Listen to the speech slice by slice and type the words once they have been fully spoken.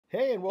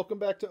Hey, and welcome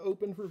back to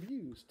Open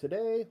Reviews.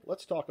 Today,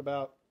 let's talk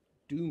about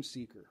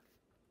Doomseeker.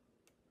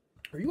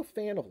 Are you a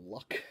fan of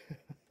luck?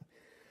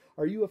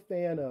 Are you a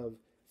fan of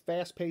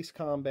fast-paced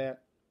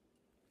combat,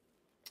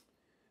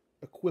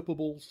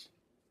 equipables,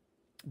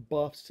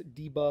 buffs,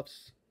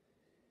 debuffs,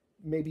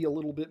 maybe a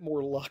little bit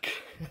more luck?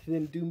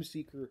 Then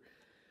Doomseeker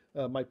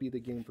might be the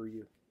game for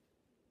you.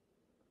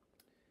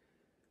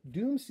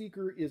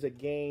 Doomseeker is a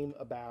game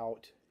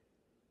about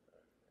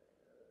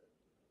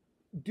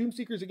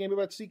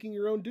seeking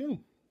your own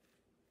doom.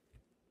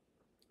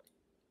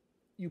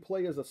 You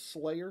play as a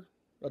slayer,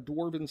 a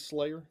dwarven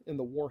slayer in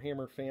the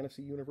Warhammer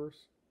fantasy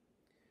universe.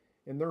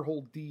 And their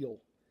whole deal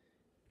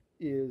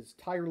is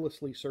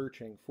tirelessly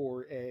searching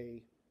for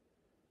a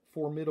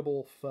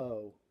formidable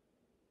foe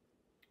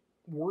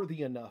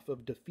worthy enough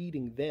of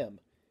defeating them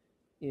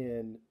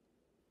in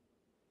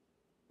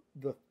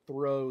the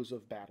throes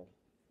of battle.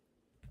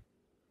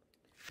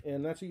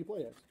 And that's who you play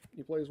as.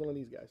 You play as one of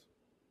these guys.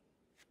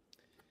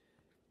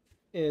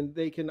 And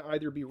they can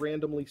either be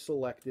randomly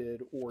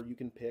selected or you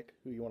can pick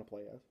who you want to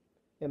play as.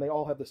 And they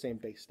all have the same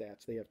base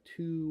stats. They have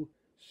 2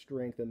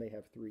 strength and they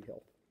have 3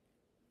 health.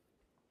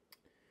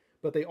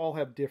 But they all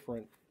have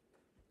different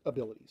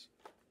abilities,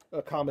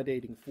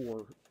 accommodating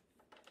for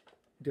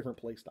different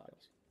play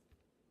styles.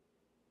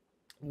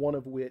 One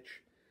of which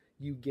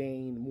you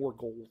gain more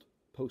gold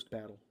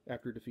post-battle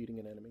after defeating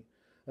an enemy.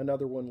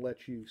 Another one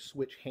lets you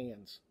switch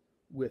hands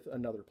with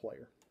another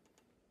player.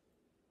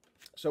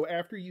 So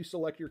after you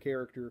select your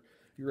character,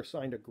 you're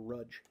assigned a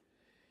grudge.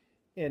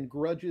 And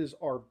grudges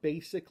are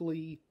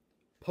basically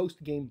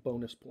post-game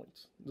bonus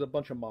points. There's a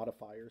bunch of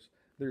modifiers.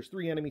 There's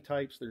 3 enemy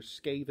types. There's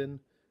Skaven,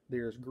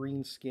 there's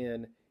Green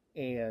Skin,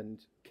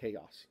 and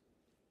Chaos.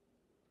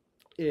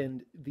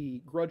 And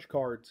the grudge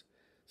cards,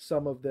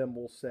 some of them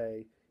will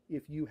say,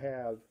 if you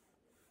have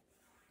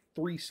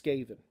 3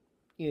 Skaven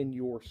in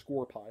your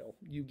score pile,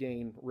 you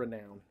gain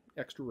renown,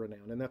 extra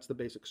renown. And that's the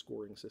basic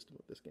scoring system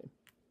of this game.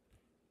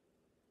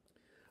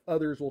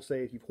 Others will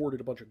say if you've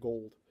hoarded a bunch of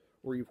gold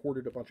or you've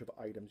hoarded a bunch of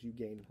items, you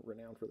gain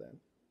renown for that.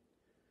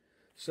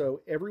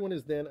 So everyone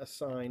is then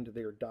assigned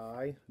their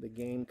die. The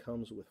game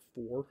comes with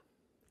 4.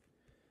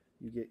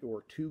 You get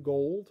your 2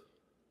 gold.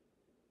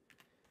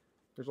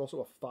 There's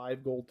also a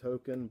 5 gold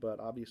token, but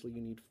obviously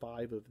you need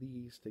 5 of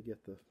these to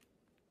get the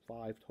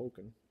 5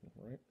 token,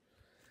 right?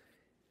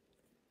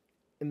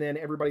 And then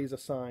everybody's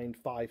assigned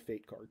 5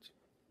 fate cards.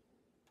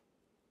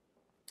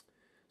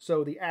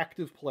 So the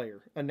active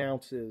player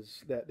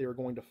announces that they're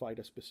going to fight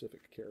a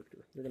specific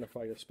character. They're going to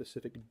fight a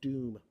specific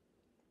Doom.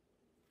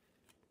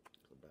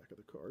 The back of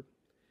the card.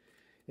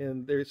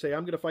 And they say,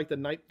 I'm going to fight the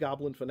Night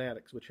Goblin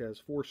Fanatics, which has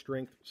 4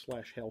 strength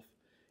 / health.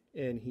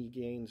 And he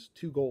gains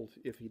 2 gold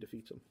if he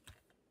defeats him.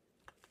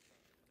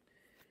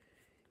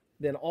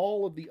 Then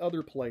all of the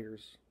other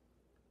players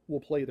will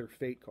play their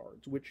fate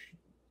cards, which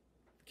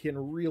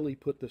can really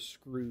put the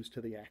screws to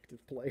the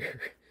active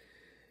player.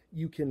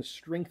 You can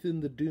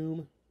strengthen the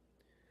Doom.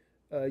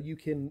 You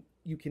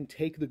can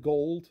take the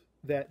gold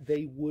that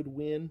they would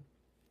win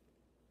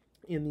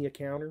in the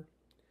encounter,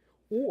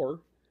 or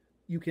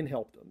you can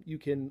help them. You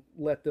can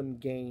let them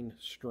gain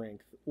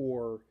strength,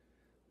 or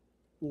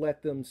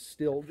let them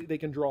they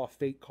can draw a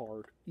fate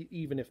card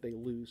even if they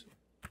lose.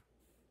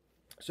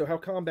 So how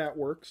combat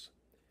works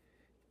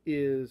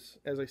is,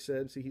 as I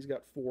said, see he's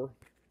got 4,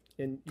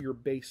 and your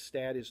base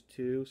stat is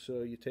 2,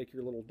 so you take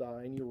your little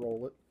die and you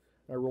roll it.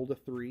 I rolled a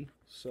 3,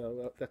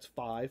 so that's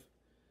 5.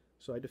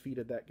 So I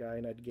defeated that guy,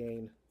 and I'd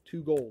gain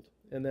 2 gold.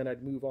 And then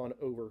I'd move on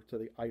over to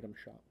the item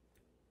shop.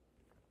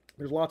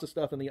 There's lots of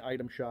stuff in the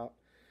item shop.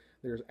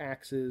 There's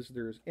axes.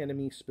 There's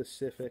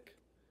enemy-specific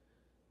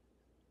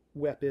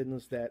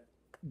weapons that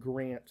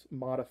grant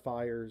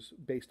modifiers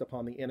based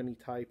upon the enemy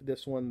type.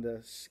 This one,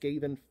 the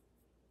Skaven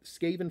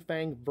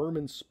Fang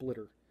Vermin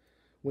Splitter.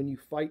 When you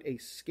fight a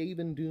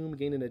Skaven Doom,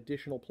 gain an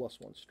additional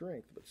 +1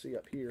 strength. But see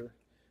up here,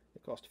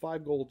 it costs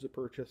 5 gold to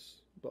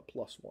purchase, but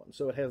 +1.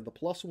 So it has the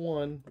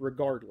 +1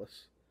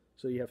 regardless.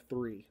 So you have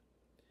 3.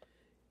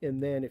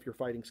 And then if you're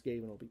fighting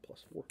Skaven, it'll be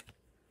 +4.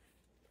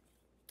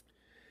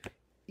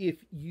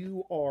 If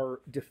you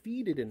are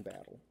defeated in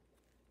battle,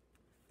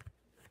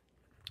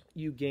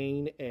 you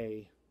gain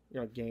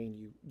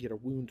you get a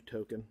wound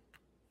token.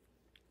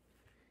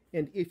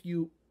 And if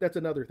you, that's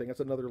another thing, that's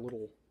another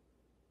little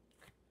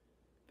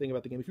thing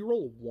about the game. If you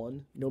roll a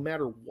 1, no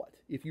matter what,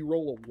 if you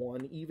roll a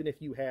 1, even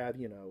if you have,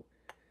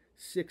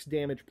 6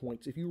 damage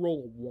points, if you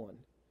roll a 1,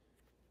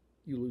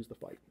 you lose the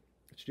fight.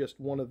 It's just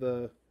one of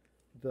the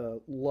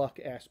luck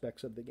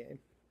aspects of the game.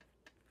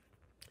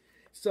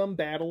 Some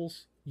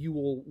battles you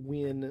will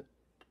win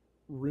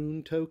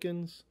rune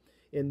tokens,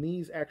 and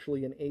these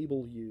actually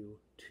enable you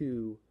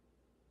to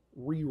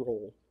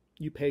re-roll.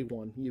 You pay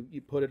 1,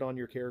 you put it on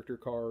your character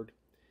card,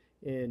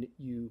 and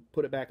you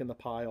put it back in the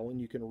pile, and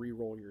you can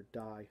re-roll your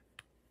die.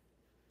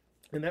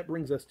 And that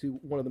brings us to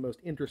one of the most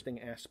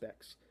interesting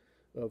aspects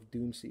of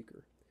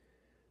Doomseeker.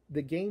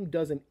 The game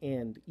doesn't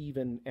end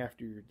even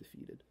after you're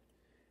defeated.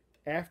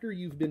 After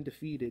you've been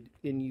defeated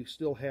and you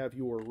still have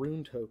your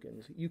rune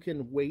tokens, you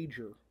can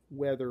wager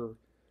whether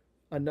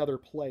another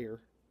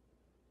player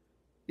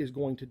is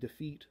going to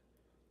defeat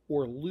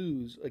or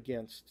lose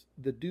against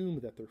the Doom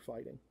that they're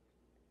fighting.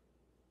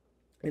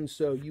 And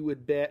so you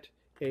would bet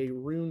a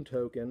rune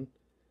token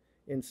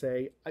and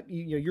say,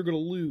 you're going to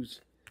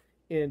lose.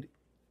 And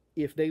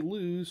if they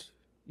lose,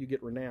 you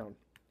get renown.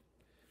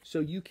 So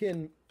you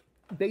can,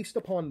 based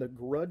upon the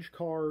grudge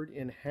card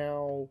and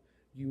how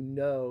you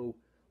know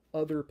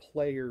other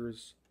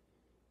players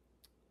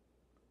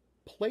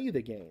play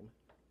the game,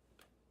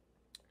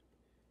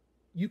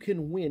 you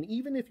can win.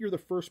 Even if you're the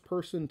first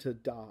person to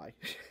die,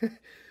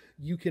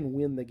 you can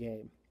win the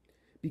game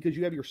because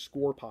you have your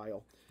score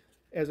pile.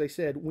 As I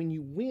said, when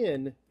you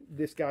win,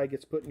 this guy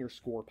gets put in your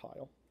score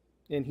pile,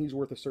 and he's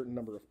worth a certain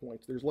number of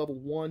points. There's level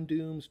 1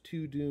 Dooms,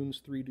 2 Dooms,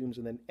 3 Dooms,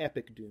 and then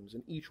epic Dooms,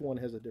 and each one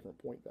has a different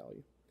point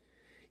value.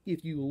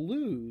 If you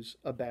lose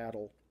a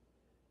battle,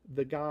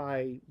 the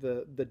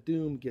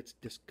Doom gets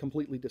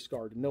completely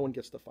discarded. No one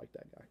gets to fight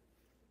that guy.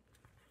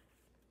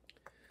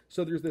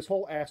 So there's this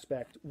whole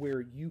aspect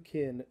where you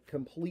can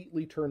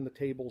completely turn the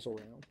tables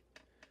around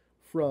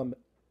from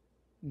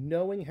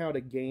knowing how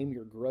to game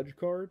your grudge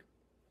card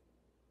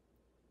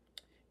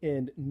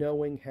and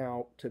knowing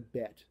how to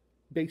bet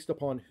based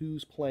upon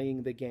who's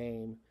playing the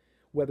game,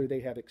 whether they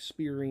have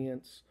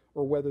experience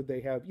or whether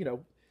they have,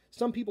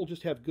 some people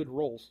just have good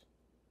rolls.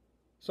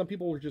 Some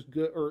people are just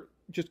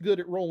good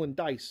at rolling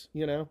dice,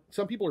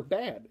 Some people are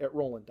bad at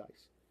rolling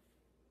dice.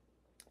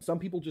 Some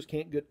people just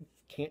can't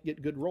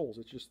get good rolls.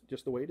 It's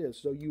just the way it is.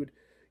 So you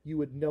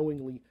would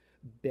knowingly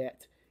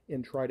bet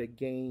and try to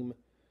game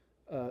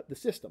the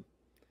system.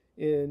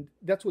 And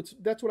that's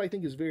what I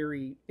think is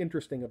very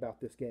interesting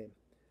about this game.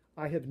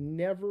 I have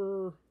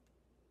never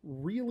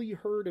really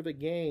heard of a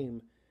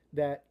game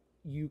that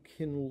you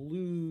can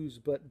lose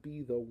but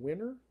be the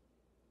winner,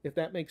 if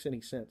that makes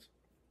any sense.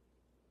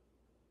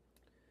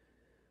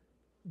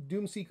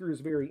 Doomseeker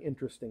is very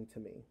interesting to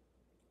me.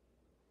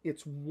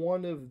 It's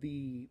one of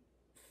the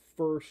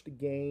first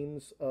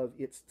games of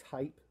its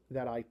type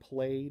that I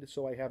played,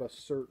 so I have a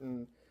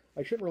certain,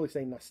 I shouldn't really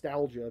say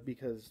nostalgia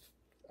because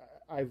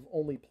I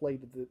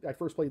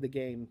first played the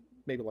game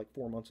maybe like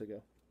 4 months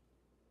ago.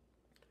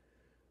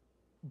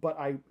 But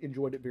I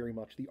enjoyed it very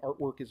much. The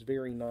artwork is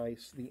very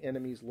nice. The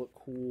enemies look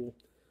cool.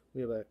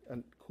 We have a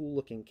cool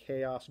looking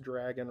Chaos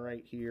Dragon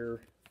right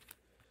here.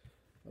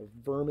 A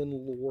Vermin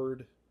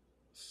Lord,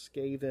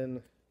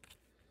 Skaven,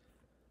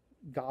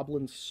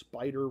 Goblin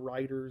Spider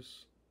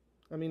Riders.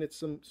 I mean,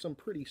 it's some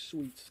pretty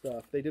sweet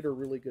stuff. They did a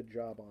really good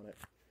job on it.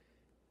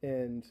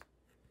 And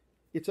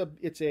it's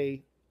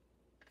a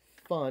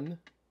fun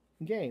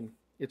game.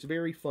 It's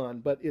very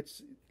fun, but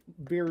it's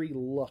very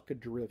luck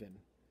driven.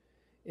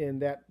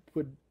 And that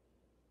would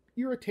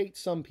irritate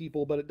some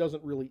people, but it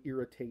doesn't really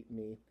irritate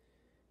me.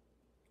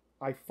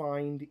 I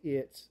find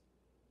its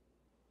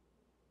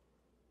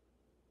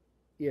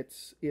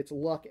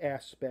luck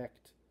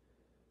aspect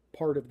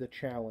part of the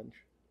challenge.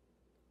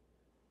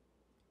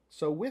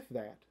 So with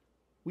that,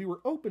 we were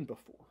open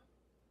before,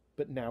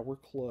 but now we're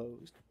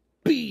closed.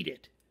 Beat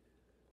it!